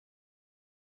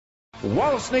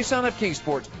Wallace Nissan of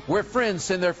Kingsport, where friends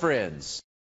send their friends.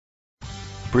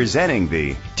 Presenting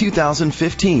the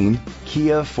 2015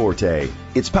 Kia Forte.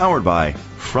 It's powered by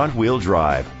front-wheel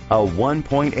drive, a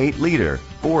 1.8-liter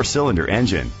four-cylinder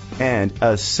engine, and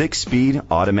a 6-speed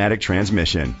automatic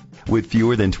transmission. With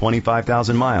fewer than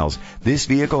 25,000 miles, this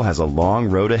vehicle has a long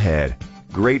road ahead.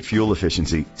 Great fuel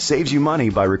efficiency saves you money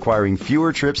by requiring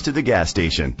fewer trips to the gas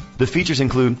station. The features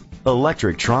include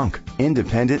electric trunk,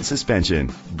 independent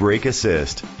suspension, brake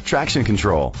assist, traction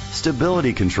control,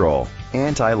 stability control,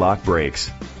 anti-lock brakes,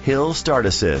 hill start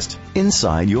assist.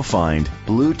 Inside you'll find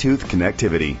Bluetooth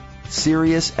connectivity,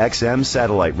 Sirius XM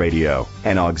satellite radio,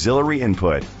 an auxiliary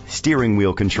input, steering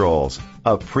wheel controls,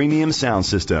 a premium sound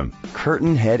system,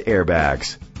 curtain head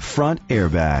airbags, front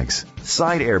airbags,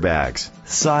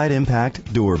 side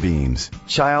impact door beams,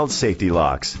 child safety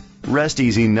locks. Rest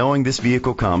easy knowing this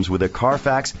vehicle comes with a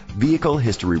Carfax Vehicle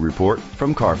History Report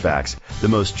from Carfax, the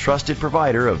most trusted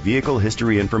provider of vehicle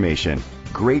history information.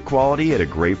 Great quality at a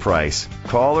great price.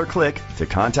 Call or click to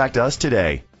contact us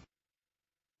today.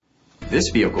 This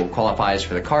vehicle qualifies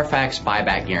for the Carfax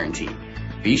buyback guarantee.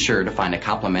 Be sure to find a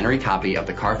complimentary copy of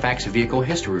the Carfax Vehicle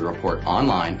History Report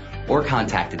online or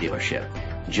contact the dealership.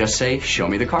 Just say, "Show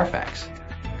me the Carfax."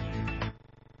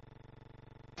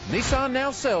 Nissan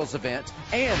Now Sales Event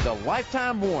and a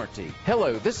lifetime warranty.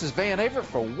 Hello, this is Van Averitt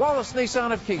for Wallace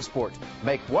Nissan of Kingsport.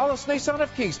 Make Wallace Nissan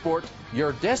of Kingsport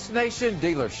your destination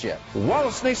dealership.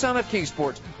 Wallace Nissan of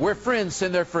Kingsport, where friends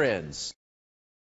send their friends.